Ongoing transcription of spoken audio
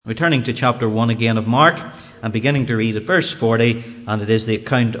We're turning to chapter 1 again of Mark and beginning to read at verse 40, and it is the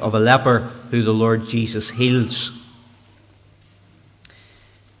account of a leper who the Lord Jesus heals.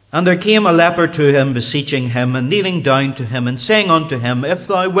 And there came a leper to him, beseeching him, and kneeling down to him, and saying unto him, If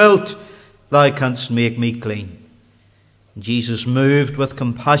thou wilt, thou canst make me clean. And Jesus, moved with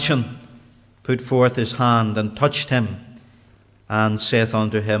compassion, put forth his hand, and touched him, and saith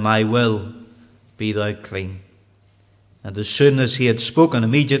unto him, I will, be thou clean. And as soon as he had spoken,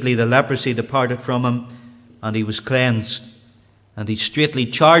 immediately the leprosy departed from him, and he was cleansed. And he straitly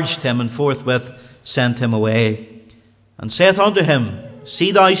charged him, and forthwith sent him away, and saith unto him,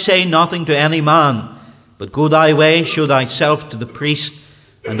 See thou say nothing to any man, but go thy way, show thyself to the priest,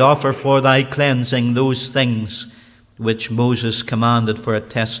 and offer for thy cleansing those things which Moses commanded for a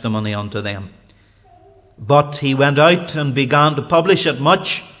testimony unto them. But he went out and began to publish it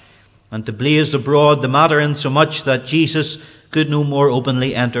much, and to blaze abroad the matter, insomuch that Jesus could no more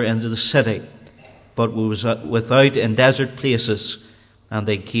openly enter into the city, but was without in desert places, and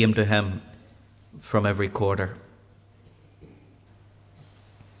they came to him from every quarter.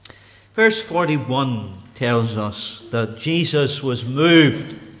 Verse 41 tells us that Jesus was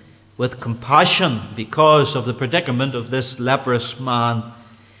moved with compassion because of the predicament of this leprous man,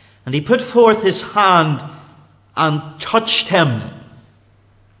 and he put forth his hand and touched him.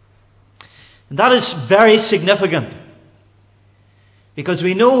 And that is very significant, because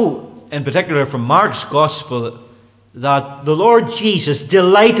we know, in particular from Mark's Gospel, that the Lord Jesus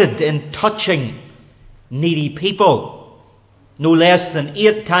delighted in touching needy people. No less than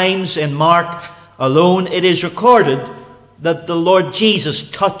 8 times in Mark alone it is recorded that the Lord Jesus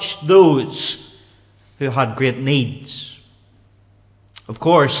touched those who had great needs. Of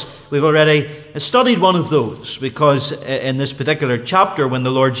course, we've already studied one of those, because in this particular chapter, when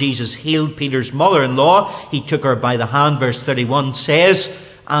the Lord Jesus healed Peter's mother-in-law, he took her by the hand, verse 31 says,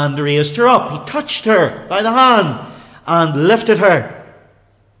 and raised her up. He touched her by the hand and lifted her.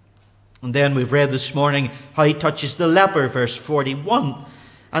 And then we've read this morning how he touches the leper, verse 41.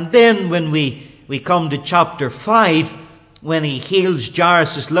 And then when we come to chapter 5, when he heals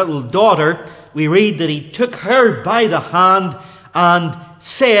Jairus' little daughter, we read that he took her by the hand and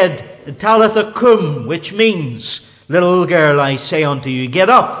said, Talitha cum, which means, little girl, I say unto you, get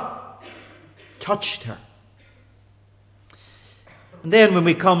up. Touched her. And then when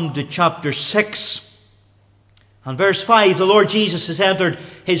we come to chapter 6, and verse 5, the Lord Jesus has entered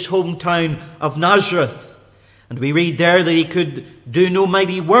his hometown of Nazareth. And we read there that he could do no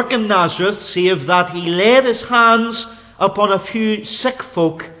mighty work in Nazareth, save that he laid his hands upon a few sick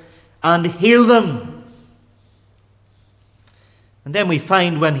folk and healed them. And then we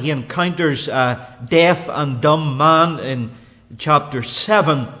find when he encounters a deaf and dumb man in chapter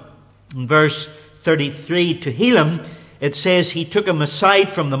 7, in verse 33, to heal him, it says he took him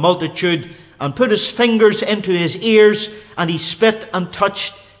aside from the multitude and put his fingers into his ears, and he spit and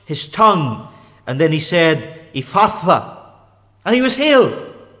touched his tongue. And then he said, Ephphatha, and he was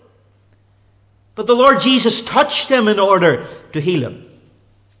healed. But the Lord Jesus touched him in order to heal him.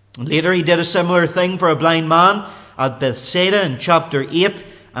 And later he did a similar thing for a blind man at Bethsaida in chapter 8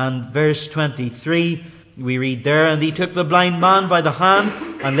 and verse 23. We read there, and he took the blind man by the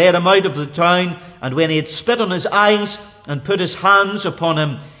hand and led him out of the town. And when he had spit on his eyes and put his hands upon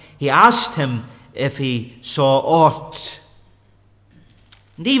him, he asked him if he saw aught.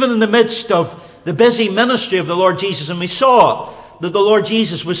 And even in the midst of the busy ministry of the Lord Jesus, and we saw that the Lord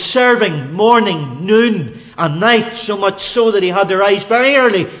Jesus was serving morning, noon, and night, so much so that he had to rise very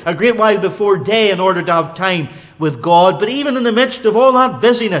early, a great while before day, in order to have time with God. But even in the midst of all that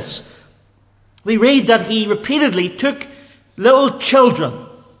busyness, we read that he repeatedly took little children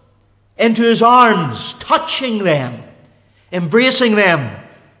into his arms, touching them, embracing them.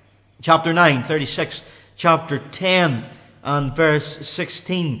 Chapter 9, 36, chapter 10, and verse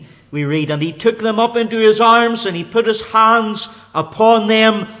 16, we read, and he took them up into his arms, and he put his hands upon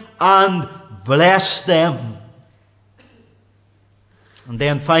them and blessed them. And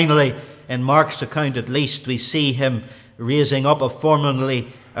then finally, in Mark's account at least, we see him raising up a formerly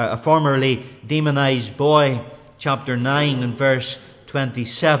demonized boy. Chapter 9 and verse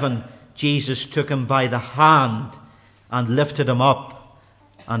 27, Jesus took him by the hand and lifted him up,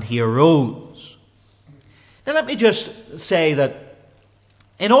 and he arose. Now let me just say that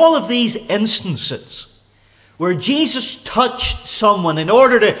in all of these instances where Jesus touched someone in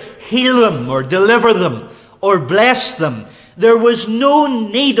order to heal them or deliver them or bless them, there was no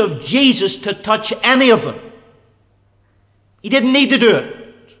need of Jesus to touch any of them. He didn't need to do it.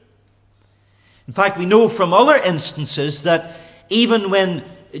 In fact, we know from other instances that even when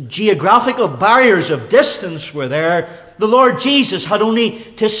geographical barriers of distance were there, the Lord Jesus had only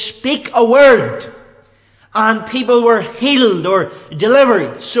to speak a word and people were healed or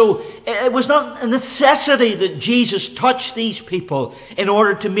delivered. So it was not a necessity that Jesus touched these people in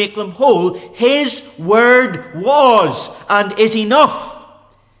order to make them whole. His word was and is enough.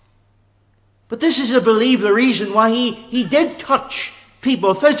 But this is, I believe, the reason why he did touch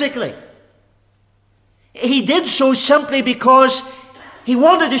people physically. He did so simply because he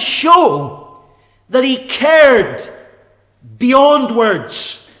wanted to show that he cared beyond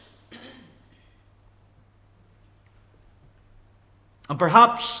words. And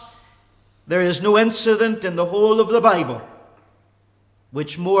perhaps there is no incident in the whole of the Bible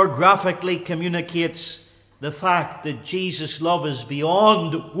which more graphically communicates the fact that Jesus' love is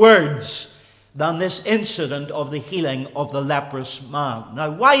beyond words than this incident of the healing of the leprous man. Now,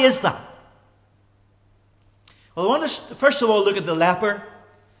 why is that? Well, I want us to first of all look at the leper,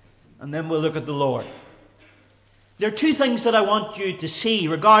 and then we'll look at the Lord. There are two things that I want you to see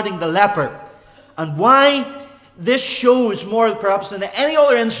regarding the leper, and why this shows more perhaps than any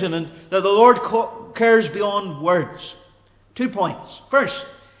other incident that the Lord cares beyond words. 2 points. First,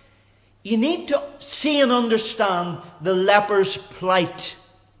 you need to see and understand the leper's plight,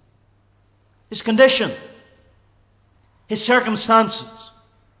 his condition, his circumstances.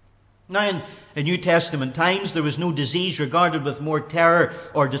 Now, in New Testament times, there was no disease regarded with more terror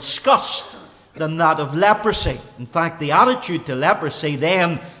or disgust than that of leprosy. In fact, the attitude to leprosy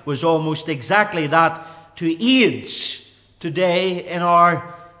then was almost exactly that to AIDS today in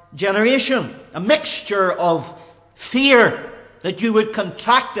our generation. A mixture of fear that you would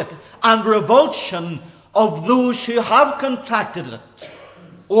contract it and revulsion of those who have contracted it,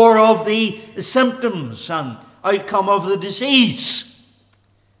 or of the symptoms and outcome of the disease.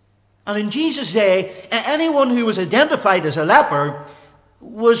 And in Jesus' day, anyone who was identified as a leper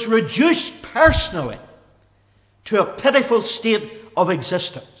was reduced personally to a pitiful state of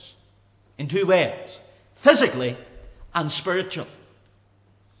existence in two ways: physically and spiritual.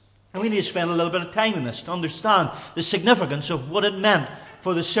 And we need to spend a little bit of time in this to understand the significance of what it meant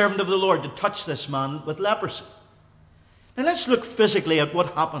for the servant of the Lord to touch this man with leprosy. Now let's look physically at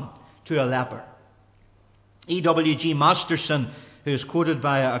what happened to a leper. E.W.G. Masterson, who is quoted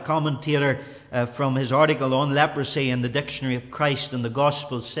by a commentator from his article on leprosy in the Dictionary of Christ and the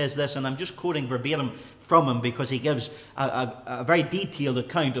Gospels, says this, and I'm just quoting verbatim from him because he gives a very detailed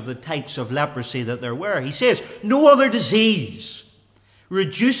account of the types of leprosy that there were. He says, "No other disease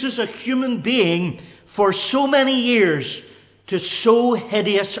reduces a human being for so many years to so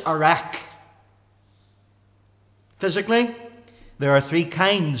hideous a wreck." Physically, there are 3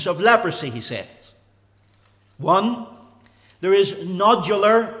 kinds of leprosy, he says. 1, there is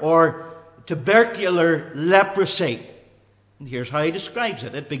nodular or tubercular leprosy. And here's how he describes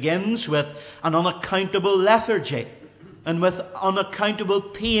it. It begins with an unaccountable lethargy and with unaccountable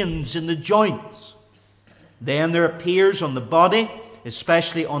pains in the joints. Then there appears on the body,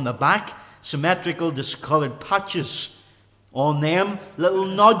 especially on the back, symmetrical discolored patches. On them, little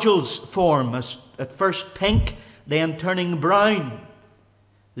nodules form, at first pink, then turning brown.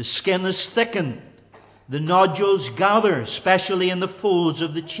 The skin is thickened. The nodules gather, especially in the folds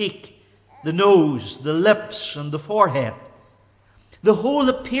of the cheek, the nose, the lips, and the forehead. The whole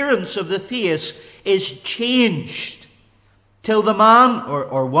appearance of the face is changed till the man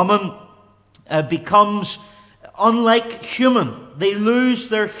or woman becomes unlike human. They lose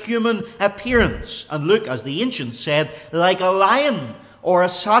their human appearance and look, as the ancients said, like a lion or a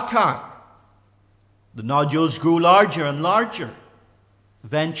satyr. The nodules grow larger and larger.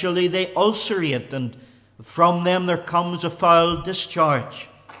 Eventually they ulcerate, and from them there comes a foul discharge.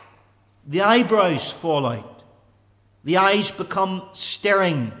 The eyebrows fall out. The eyes become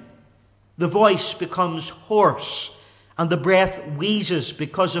staring. The voice becomes hoarse, and the breath wheezes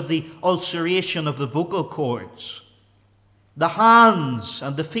because of the ulceration of the vocal cords. The hands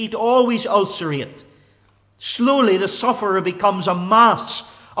and the feet always ulcerate. Slowly the sufferer becomes a mass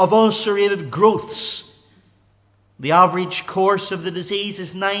of ulcerated growths. The average course of the disease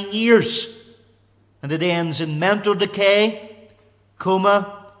is 9 years, and it ends in mental decay,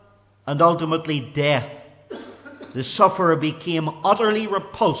 coma, and ultimately death. The sufferer became utterly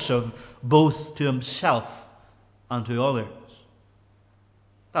repulsive both to himself and to others.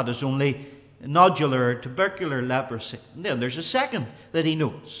 That is only nodular or tubercular leprosy. And then there's a second that he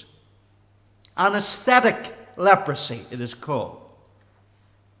notes. Anesthetic leprosy, it is called.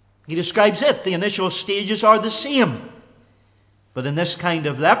 He describes it. The initial stages are the same. But in this kind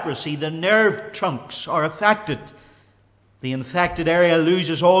of leprosy, the nerve trunks are affected. The infected area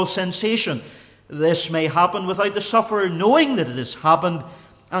loses all sensation. This may happen without the sufferer knowing that it has happened,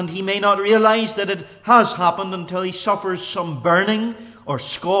 And he may not realize that it has happened until he suffers some burning or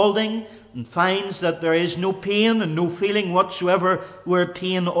scalding and finds that there is no pain and no feeling whatsoever where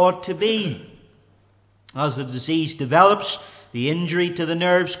pain ought to be. As the disease develops, the injury to the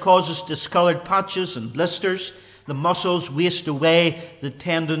nerves causes discolored patches and blisters. The muscles waste away, the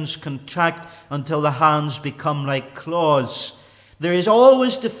tendons contract until the hands become like claws. There is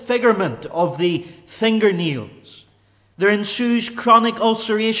always disfigurement of the fingernails. There ensues chronic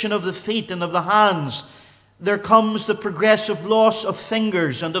ulceration of the feet and of the hands. There comes the progressive loss of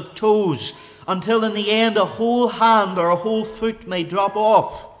fingers and of toes, until in the end a whole hand or a whole foot may drop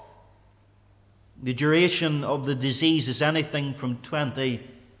off. The duration of the disease is anything from 20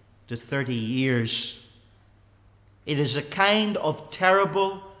 to 30 years. It is a kind of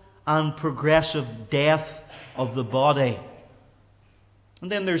terrible and progressive death of the body.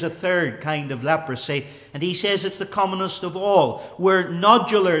 And then there's a third kind of leprosy, and he says it's the commonest of all, where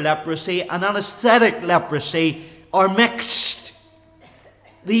nodular leprosy and anesthetic leprosy are mixed.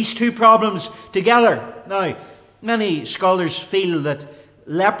 These two problems together. Now, many scholars feel that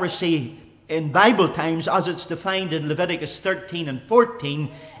leprosy in Bible times, as it's defined in Leviticus 13 and 14,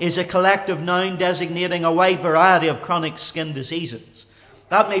 is a collective noun designating a wide variety of chronic skin diseases.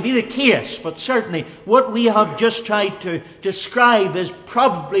 That may be the case, but certainly what we have just tried to describe is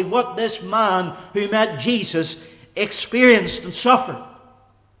probably what this man who met Jesus experienced and suffered.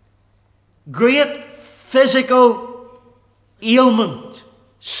 Great physical ailment,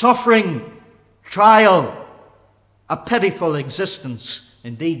 suffering, trial, a pitiful existence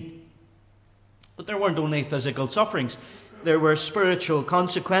indeed. But there weren't only physical sufferings. There were spiritual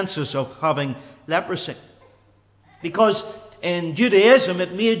consequences of having leprosy. Because in Judaism,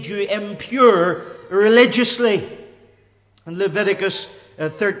 it made you impure religiously. And Leviticus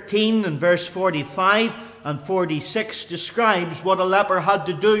 13 and verse 45 and 46 describes what a leper had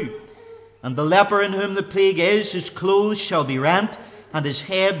to do. And the leper in whom the plague is, his clothes shall be rent, and his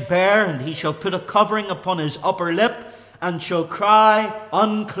head bare, and he shall put a covering upon his upper lip, and shall cry,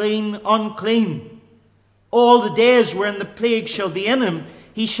 unclean, unclean. All the days wherein the plague shall be in him,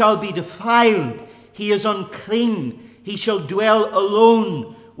 he shall be defiled. He is unclean. He shall dwell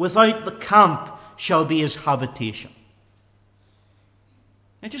alone. Without the camp shall be his habitation.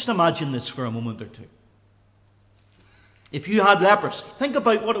 Now just imagine this for a moment or two. If you had leprosy, think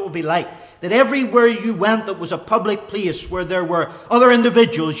about what it would be like. That everywhere you went that was a public place where there were other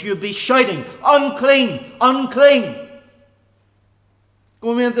individuals, you'd be shouting, unclean, unclean.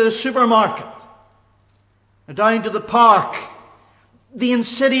 Going into the supermarket, or down to the park. The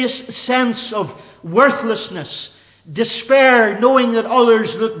insidious sense of worthlessness, despair, knowing that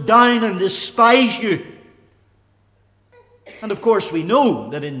others look down and despise you. And of course we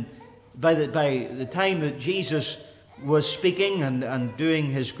know that by the time that Jesus was speaking and doing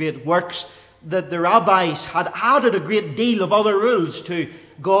his great works, that the rabbis had added a great deal of other rules to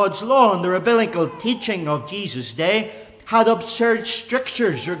God's law, and the rabbinical teaching of Jesus' day had absurd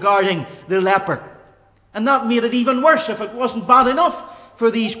strictures regarding the leper. And that made it even worse if it wasn't bad enough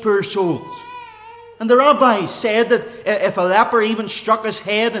for these poor souls. And the rabbis said that if a leper even struck his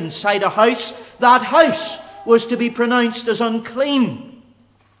head inside a house, that house was to be pronounced as unclean.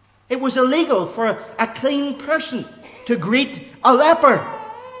 It was illegal for a clean person to greet a leper.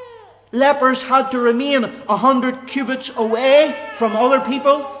 Lepers had to remain 100 cubits away from other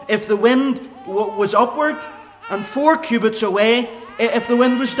people if the wind was upward, and 4 cubits away if the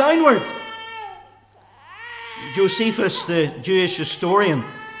wind was downward. Josephus, the Jewish historian,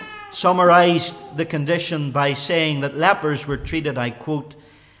 summarized the condition by saying that lepers were treated, I quote,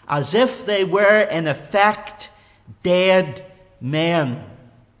 as if they were in effect dead men.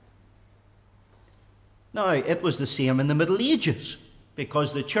 Now, it was the same in the Middle Ages,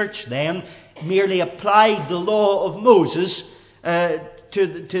 because the church then merely applied the law of Moses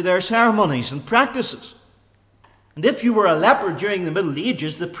to their ceremonies and practices. And if you were a leper during the Middle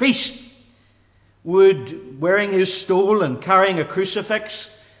Ages, the priest would, wearing his stole and carrying a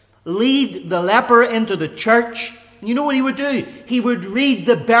crucifix, lead the leper into the church. And you know what he would do? He would read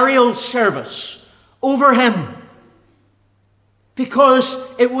the burial service over him, because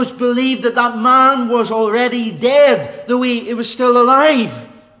it was believed that that man was already dead, though he was still alive.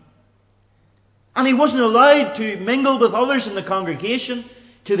 And he wasn't allowed to mingle with others in the congregation,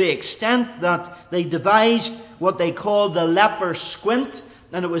 to the extent that they devised what they called the leper squint.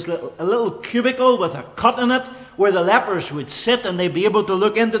 And it was a little cubicle with a cut in it where the lepers would sit, and they'd be able to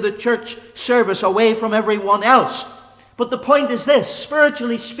look into the church service away from everyone else. But the point is this: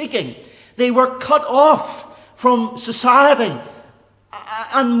 spiritually speaking, they were cut off from society.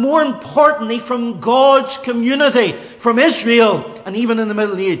 and more importantly from God's community, from Israel, and even in the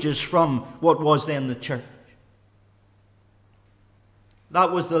Middle Ages from what was then the church.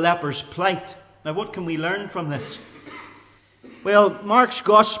 That was the leper's plight. Now what can we learn from this? Well, Mark's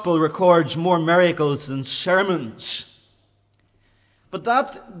Gospel records more miracles than sermons. But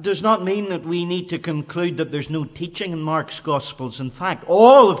that does not mean that we need to conclude that there's no teaching in Mark's Gospels. In fact,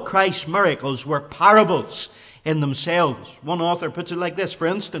 all of Christ's miracles were parables in themselves. One author puts it like this, for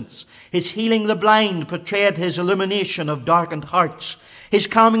instance: his healing the blind portrayed his illumination of darkened hearts. His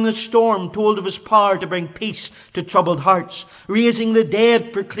calming the storm told of his power to bring peace to troubled hearts. Raising the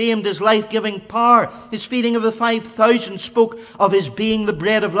dead proclaimed his life-giving power. His feeding of the 5,000 spoke of his being the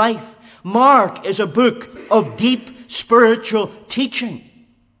bread of life. Mark is a book of deep spiritual teaching.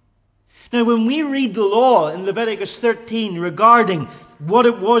 Now, when we read the law in Leviticus 13 regarding what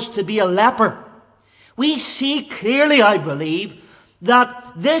it was to be a leper, we see clearly, I believe,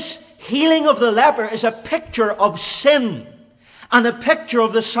 that this healing of the leper is a picture of sin and a picture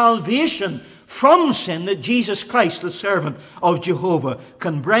of the salvation from sin that Jesus Christ, the servant of Jehovah,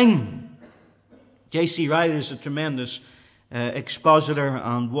 can bring. J.C. Ryle is a tremendous expositor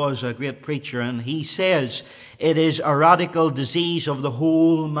and was a great preacher, and he says it is a radical disease of the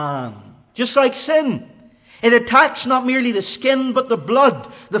whole man. Just like sin. It attacks not merely the skin, but the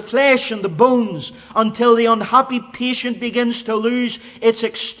blood, the flesh and the bones, until the unhappy patient begins to lose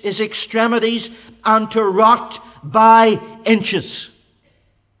his extremities and to rot by inches.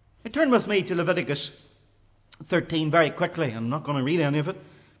 Turn with me to Leviticus 13 very quickly. I'm not going to read any of it,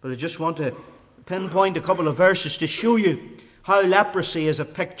 but I just want to pinpoint a couple of verses to show you how leprosy is a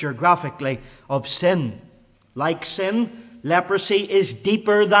picture graphically of sin. Like sin, leprosy is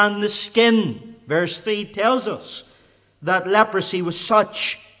deeper than the skin. Verse 3 tells us that leprosy was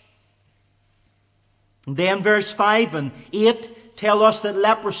such. And then verse 5 and 8 tell us that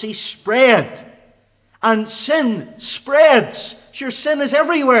leprosy spread. And sin spreads. Sure, sin is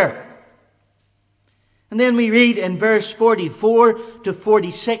everywhere. And then we read in verse 44 to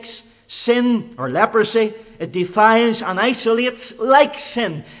 46, sin, or leprosy, it defiles and isolates like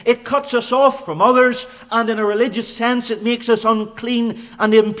sin. It cuts us off from others, and in a religious sense, it makes us unclean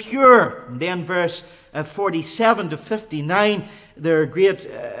and impure. And then verse 47 to 59, there are great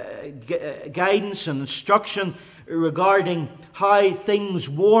guidance and instruction regarding how things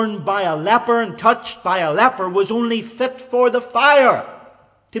worn by a leper and touched by a leper was only fit for the fire,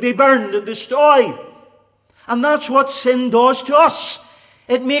 to be burned and destroyed. And that's what sin does to us.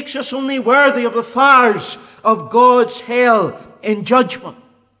 It makes us only worthy of the fires of God's hell in judgment.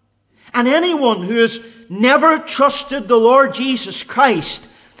 And anyone who has never trusted the Lord Jesus Christ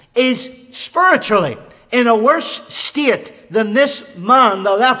is spiritually in a worse state than this man,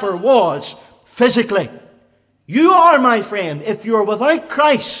 the leper, was physically. You are, my friend, if you're without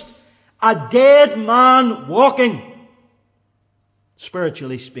Christ, a dead man walking,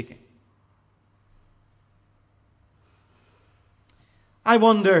 spiritually speaking. I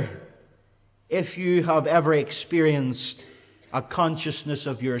wonder if you have ever experienced a consciousness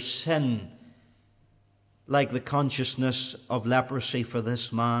of your sin like the consciousness of leprosy for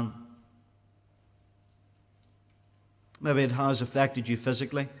this man. Maybe it has affected you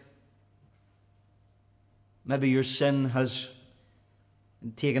physically. Maybe your sin has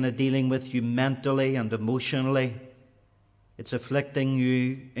taken a dealing with you mentally and emotionally. It's afflicting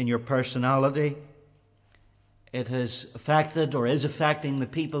you in your personality. It has affected or is affecting the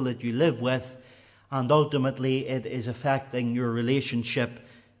people that you live with, and ultimately it is affecting your relationship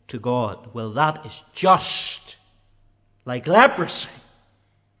to God. Well, that is just like leprosy.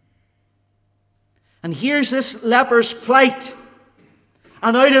 And here's this leper's plight.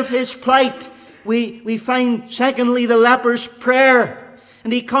 And out of his plight, we find, secondly, the leper's prayer.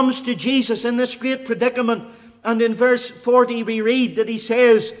 And he comes to Jesus in this great predicament. And in verse 40 we read that he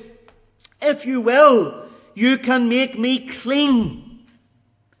says, "If you will, you can make me clean."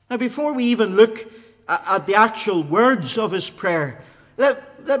 Now, before we even look at the actual words of his prayer,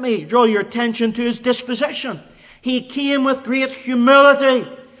 let me draw your attention to his disposition. He came with great humility,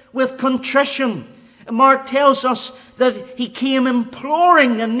 with contrition. Mark tells us that he came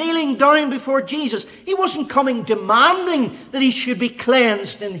imploring and kneeling down before Jesus. He wasn't coming demanding that he should be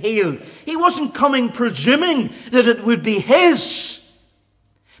cleansed and healed. He wasn't coming presuming that it would be his.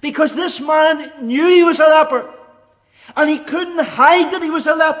 Because this man knew he was a leper. And he couldn't hide that he was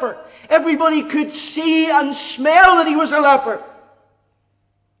a leper. Everybody could see and smell that he was a leper.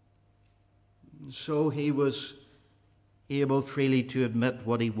 And so he was able freely to admit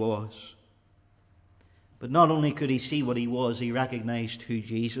what he was. But not only could he see what he was, he recognized who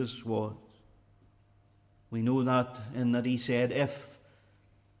Jesus was. We know that in that he said, "If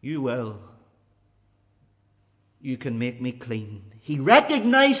You will. You can make me clean. He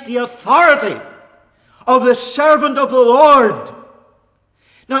recognized the authority of the servant of the Lord.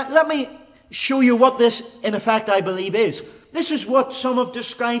 Now, let me show you what this, in effect, I believe is. This is what some have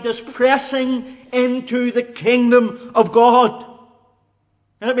described as pressing into the kingdom of God.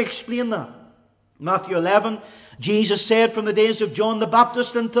 And let me explain that. Matthew 11, Jesus said, from the days of John the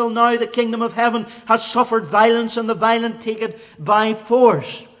Baptist until now, the kingdom of heaven has suffered violence, and the violent take it by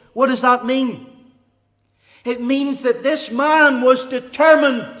force. What does that mean? It means that this man was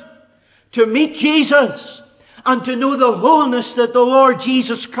determined to meet Jesus and to know the wholeness that the Lord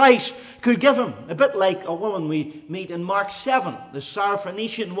Jesus Christ could give him. A bit like a woman we meet in Mark 7, the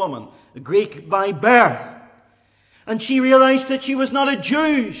Syrophoenician woman, a Greek by birth. And she realized that she was not a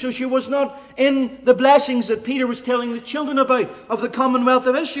Jew, so she was not in the blessings that Peter was telling the children about of the commonwealth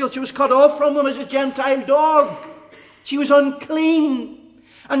of Israel. She was cut off from them as a Gentile dog. She was unclean.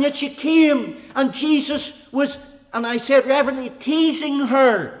 And yet she came, and Jesus was, and I said reverently, teasing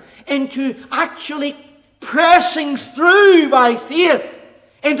her into actually pressing through by faith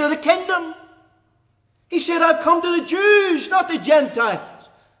into the kingdom. He said, I've come to the Jews, not the Gentiles.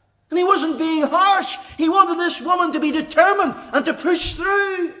 And he wasn't being harsh. He wanted this woman to be determined and to push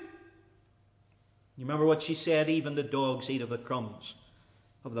through. You remember what she said? Even the dogs eat of the crumbs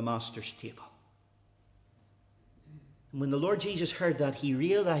of the master's table. And when the Lord Jesus heard that, he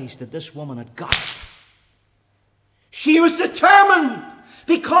realized that this woman had got it. She was determined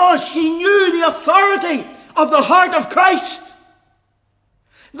because she knew the authority of the heart of Christ.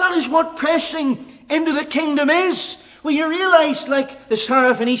 That is what pressing into the kingdom is. Well, you realize, like the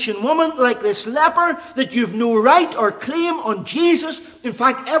Syrophoenician woman, like this leper, that you've no right or claim on Jesus. In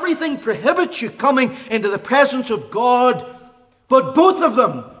fact, everything prohibits you coming into the presence of God. But both of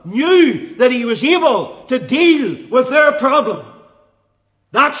them knew that he was able to deal with their problem.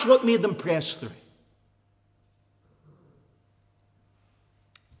 That's what made them press through.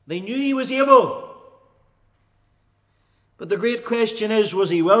 They knew he was able. But the great question is,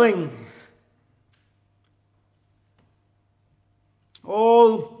 was he willing?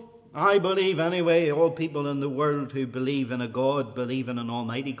 I believe anyway, all people in the world who believe in a God, believe in an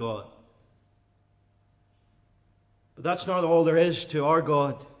almighty God. But that's not all there is to our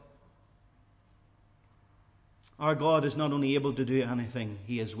God. Our God is not only able to do anything,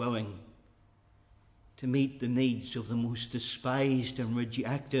 he is willing to meet the needs of the most despised and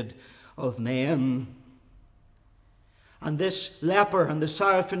rejected of men. And this leper and the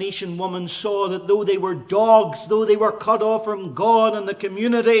Syrophoenician woman saw that though they were dogs, though they were cut off from God and the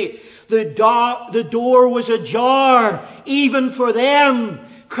community, the door was ajar even for them.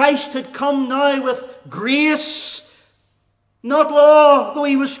 Christ had come now with grace, not law, though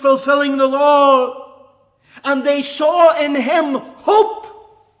he was fulfilling the law. And they saw in him hope.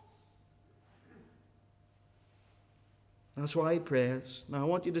 That's why he prays. Now I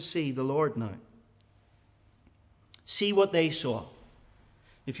want you to see the Lord now. See what they saw.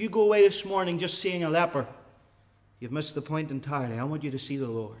 If you go away this morning just seeing a leper, you've missed the point entirely. I want you to see the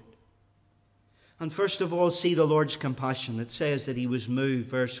Lord. And first of all, see the Lord's compassion. It says that he was moved,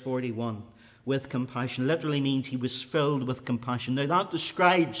 verse 41, with compassion. Literally means he was filled with compassion. Now that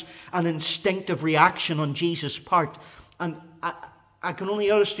describes an instinctive reaction on Jesus' part. And I can only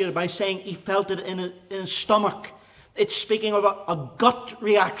illustrate it by saying he felt it in his stomach. It's speaking of a gut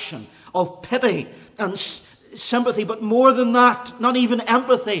reaction of pity and sympathy, but more than that, not even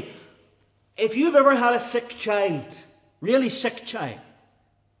empathy. If you've ever had a sick child, really sick child,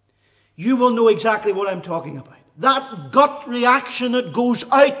 you will know exactly what I'm talking about. That gut reaction that goes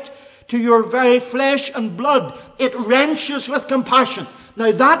out to your very flesh and blood, it wrenches with compassion.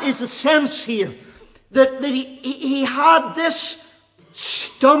 Now that is the sense here, that he had this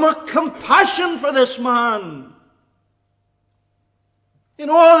stomach compassion for this man. In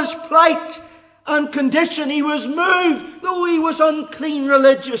all his plight and condition, he was moved, though he was unclean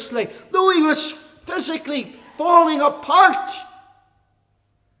religiously, though he was physically falling apart.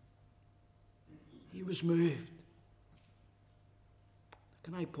 He was moved.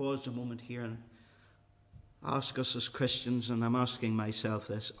 Can I pause a moment here and ask us as Christians, and I'm asking myself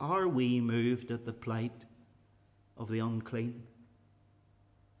this, are we moved at the plight of the unclean?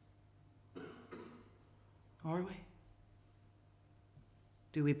 Are we?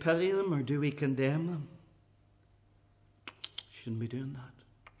 Do we pity them or do we condemn them? Shouldn't be doing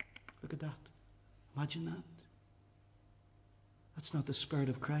that. Look at that. Imagine that. That's not the Spirit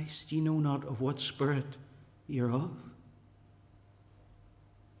of Christ. Ye know not of what spirit you're of.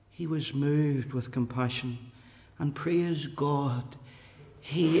 He was moved with compassion. And praise God,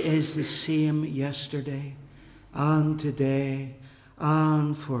 he is the same yesterday and today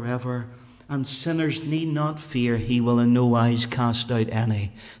and forever. And sinners need not fear, he will in no wise cast out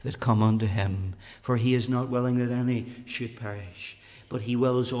any that come unto him. For he is not willing that any should perish, but he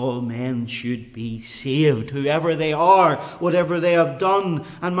wills all men should be saved, whoever they are, whatever they have done.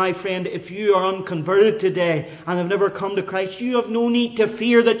 And my friend, if you are unconverted today and have never come to Christ, you have no need to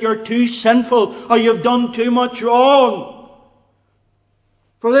fear that you're too sinful or you've done too much wrong.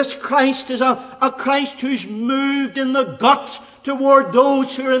 For this Christ is a Christ who's moved in the gut toward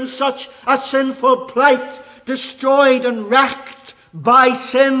those who are in such a sinful plight, destroyed and wrecked by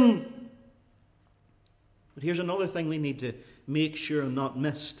sin. But here's another thing we need to make sure and not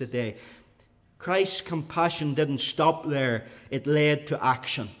miss today. Christ's compassion didn't stop there. It led to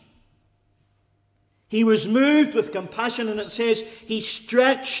action. He was moved with compassion, and it says he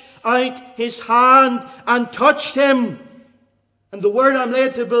stretched out his hand and touched him. And the word, I'm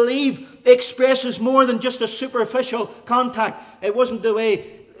led to believe, expresses more than just a superficial contact. It wasn't the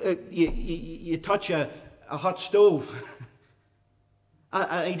way you touch a hot stove.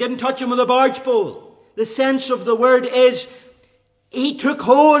 He didn't touch him with a barge pole. The sense of the word is he took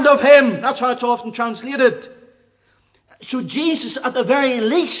hold of him. That's how it's often translated. So Jesus, at the very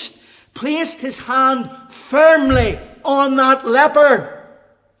least, placed his hand firmly on that leper.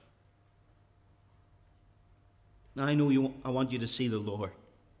 Now, I know I want you to see the Lord.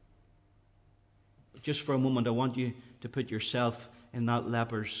 But just for a moment, I want you to put yourself in that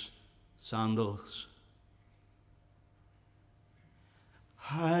leper's sandals.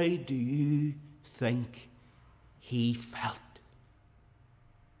 How do you think he felt?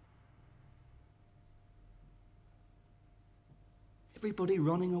 Everybody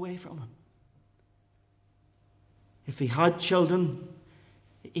running away from him. If he had children,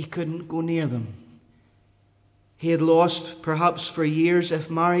 he couldn't go near them. He had lost, perhaps for years, if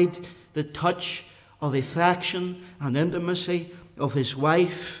married, the touch of affection and intimacy of his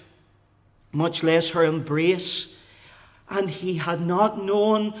wife, much less her embrace. And he had not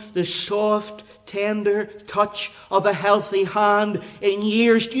known the soft, tender touch of a healthy hand in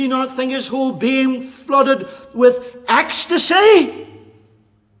years. Do you not think his whole being flooded with ecstasy?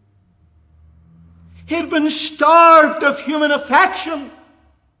 He had been starved of human affection.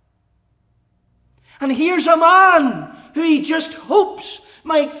 And here's a man who he just hopes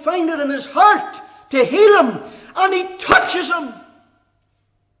might find it in his heart to heal him. And he touches him.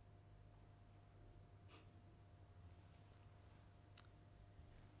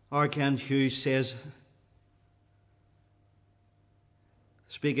 R. Kent Hughes says,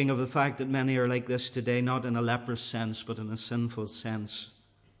 speaking of the fact that many are like this today, not in a leprous sense, but in a sinful sense.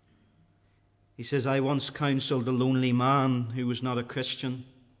 He says, I once counseled a lonely man who was not a Christian.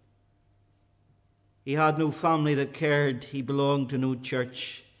 He had no family that cared. He belonged to no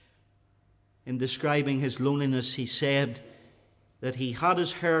church. In describing his loneliness, he said that he had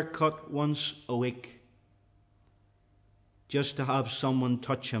his hair cut once a week just to have someone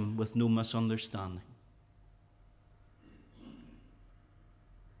touch him with no misunderstanding.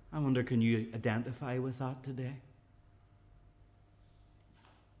 I wonder, can you identify with that today?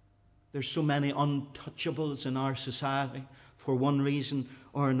 There's so many untouchables in our society for one reason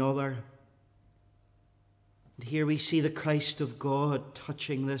or another. And here we see the Christ of God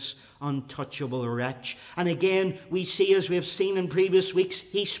touching this untouchable wretch. And again, we see, as we have seen in previous weeks,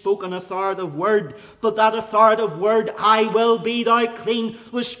 he spoke an authoritative word. But that authoritative word, I will be thou clean,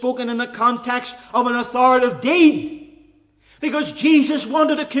 was spoken in the context of an authoritative deed. Because Jesus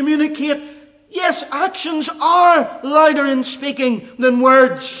wanted to communicate, yes, actions are louder in speaking than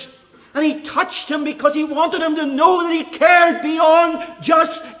words. And he touched him because he wanted him to know that he cared beyond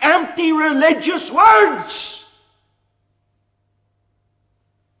just empty religious words.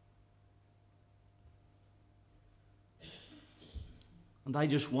 And I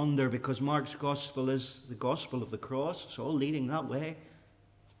just wonder, because Mark's gospel is the gospel of the cross, it's all leading that way.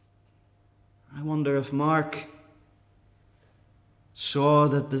 I wonder if Mark saw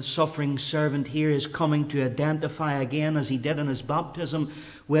that the suffering servant here is coming to identify again, as he did in his baptism,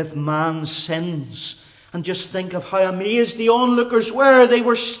 with man's sins. And just think of how amazed the onlookers were. They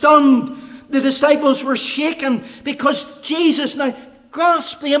were stunned. The disciples were shaken because Jesus, now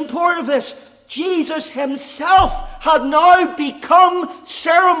grasp the import of this, Jesus himself had now become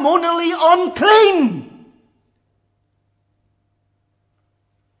ceremonially unclean.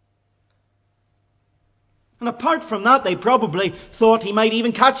 And apart from that, they probably thought he might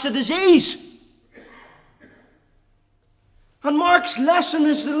even catch the disease. And Mark's lesson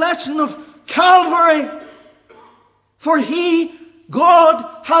is the lesson of Calvary. For he,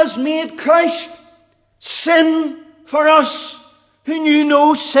 God, has made Christ sin for us who knew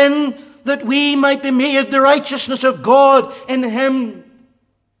no sin, that we might be made the righteousness of God in him.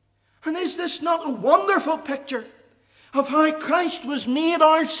 And is this not a wonderful picture of how Christ was made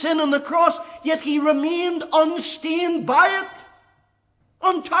our sin on the cross, yet he remained unstained by it,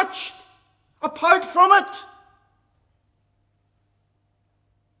 untouched, apart from it?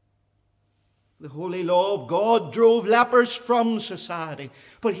 The holy law of God drove lepers from society.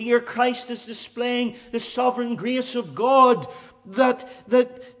 But here Christ is displaying the sovereign grace of God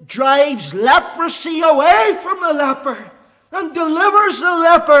that drives leprosy away from the leper and delivers the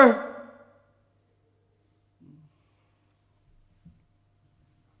leper.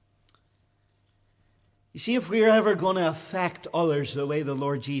 You see, if we're ever going to affect others the way the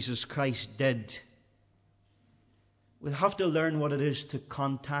Lord Jesus Christ did, we'll have to learn what it is to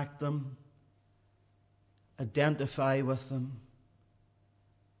contact them, identify with them,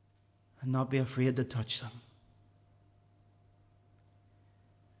 and not be afraid to touch them.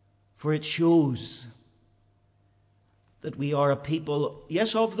 For it shows that we are a people,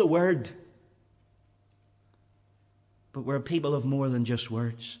 yes, of the word, but we're a people of more than just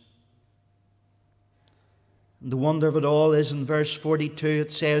words. And the wonder of it all is in verse 42,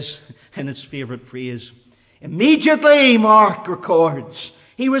 it says, in its favourite phrase, immediately, Mark records,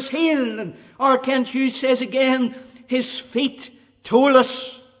 he was healed. And R. Kent Hughes says again, his feet,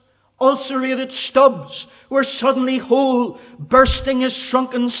 toeless, ulcerated stubs, were suddenly whole, bursting his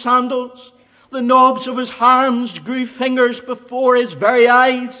shrunken sandals. The knobs of his hands grew fingers before his very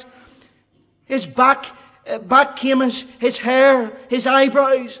eyes. His back came his hair, his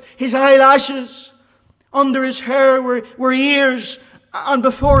eyebrows, his eyelashes. Under his hair were ears, and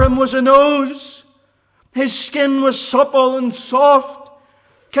before him was a nose. His skin was supple and soft.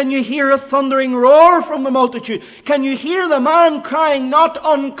 Can you hear a thundering roar from the multitude? Can you hear the man crying, not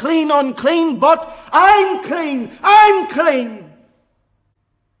unclean, unclean, but I'm clean, I'm clean?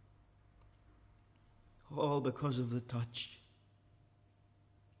 All because of the touch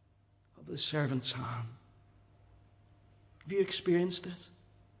of the servant's hand. Have you experienced this?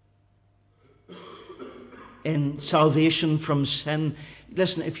 In salvation from sin.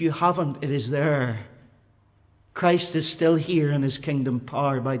 Listen, if you haven't, it is there. Christ is still here in his kingdom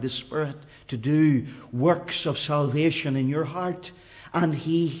power by the Spirit to do works of salvation in your heart. And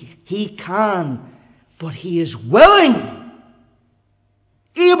he can, but he is willing,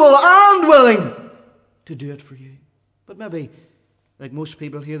 able and willing to do it for you. But maybe, like most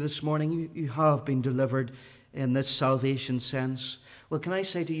people here this morning, you have been delivered in this salvation sense. Well, can I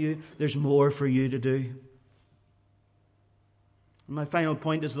say to you, there's more for you to do. And my final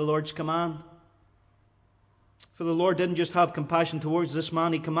point is the Lord's command. For the Lord didn't just have compassion towards this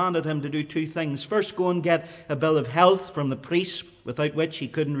man, he commanded him to do two things. First, go and get a bill of health from the priest, without which he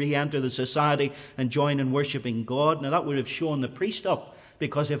couldn't re-enter the society and join in worshipping God. Now that would have shown the priest up,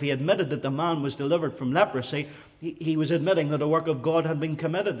 because if he admitted that the man was delivered from leprosy, he was admitting that a work of God had been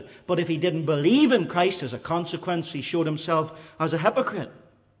committed. But if he didn't believe in Christ, as a consequence, he showed himself as a hypocrite.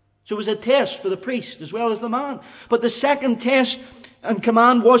 So it was a test for the priest as well as the man. But the second test and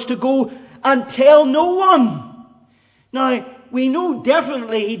command was to go and tell no one. Now, we know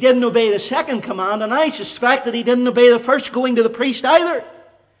definitely he didn't obey the second command, and I suspect that he didn't obey the first, going to the priest, either.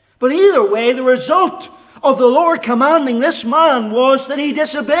 But either way, the result of the Lord commanding this man was that he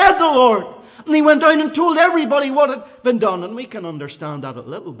disobeyed the Lord. And he went down and told everybody what had been done, and we can understand that a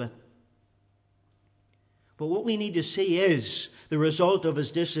little bit. But what we need to see is the result of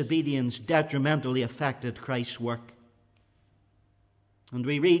his disobedience detrimentally affected Christ's work. And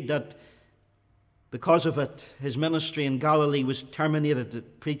we read that because of it, his ministry in Galilee was terminated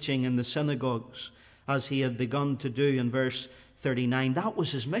at preaching in the synagogues, as he had begun to do in verse 39. That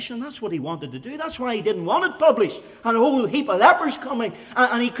was his mission. That's what he wanted to do. That's why he didn't want it published. And a whole heap of lepers coming.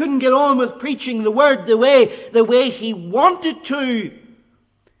 And he couldn't get on with preaching the word the way he wanted to.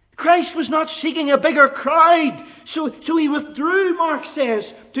 Christ was not seeking a bigger crowd. So he withdrew, Mark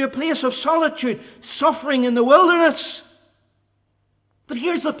says, to a place of solitude, suffering in the wilderness. But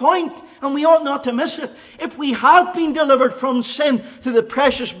here's the point, and we ought not to miss it. If we have been delivered from sin through the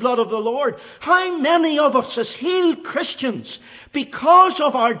precious blood of the Lord, how many of us as healed Christians, because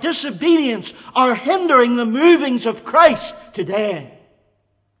of our disobedience, are hindering the movings of Christ today?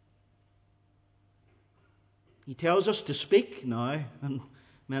 He tells us to speak now, and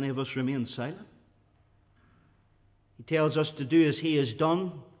many of us remain silent. He tells us to do as he has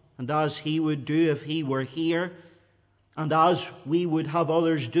done, and as he would do if he were here, and as we would have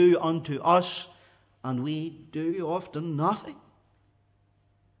others do unto us, and we do often nothing.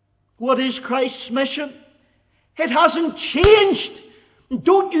 What is Christ's mission? It hasn't changed.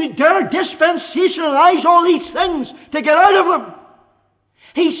 Don't you dare dispensationalize all these things to get out of them.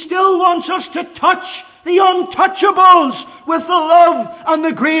 He still wants us to touch the untouchables with the love and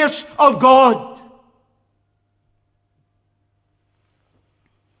the grace of God.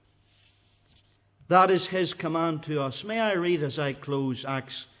 That is his command to us. May I read as I close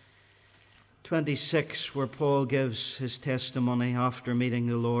Acts 26, where Paul gives his testimony after meeting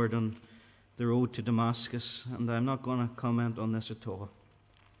the Lord on the road to Damascus. And I'm not going to comment on this at all.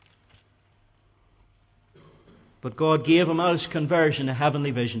 But God gave him at his conversion a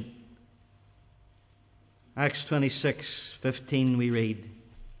heavenly vision. Acts 26:15 we read,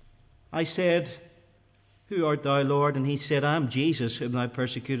 I said, Who art thou, Lord? And he said, I am Jesus, whom thou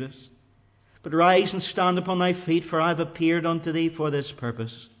persecutest. But rise and stand upon thy feet, for I have appeared unto thee for this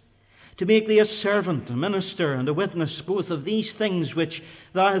purpose, to make thee a servant, a minister, and a witness, both of these things which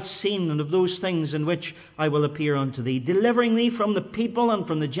thou hast seen, and of those things in which I will appear unto thee, delivering thee from the people and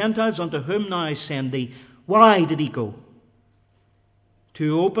from the Gentiles, unto whom now I send thee. Why did he go?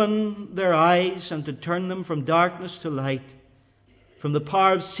 To open their eyes and to turn them from darkness to light, from the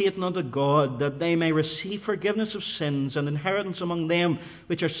power of Satan unto God, that they may receive forgiveness of sins and inheritance among them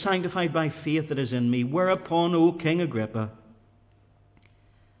which are sanctified by faith that is in me. Whereupon, O King Agrippa,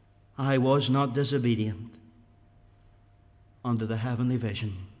 I was not disobedient unto the heavenly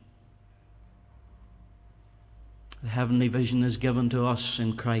vision. The heavenly vision is given to us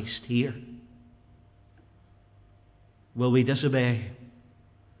in Christ here. Will we disobey?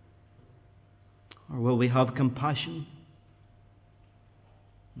 Or will we have compassion?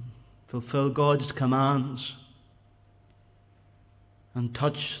 Fulfill God's commands and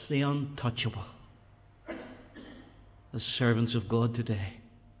touch the untouchable as servants of God today.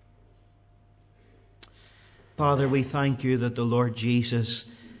 Father, we thank you that the Lord Jesus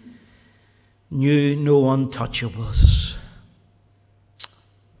knew no untouchables.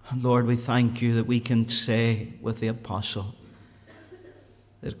 And Lord, we thank you that we can say with the apostle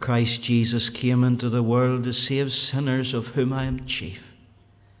that Christ Jesus came into the world to save sinners, of whom I am chief.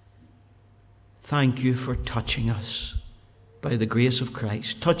 Thank you for touching us by the grace of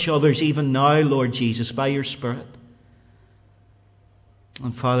Christ. Touch others even now, Lord Jesus, by your Spirit.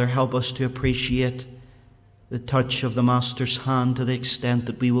 And Father, help us to appreciate the touch of the Master's hand to the extent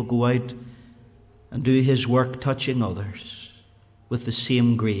that we will go out and do his work touching others with the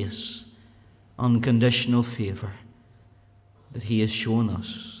same grace, unconditional favour that he has shown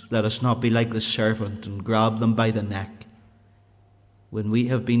us. Let us not be like the servant and grab them by the neck when we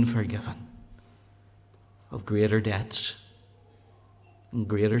have been forgiven of greater debts and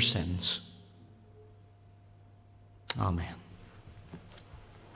greater sins. Amen.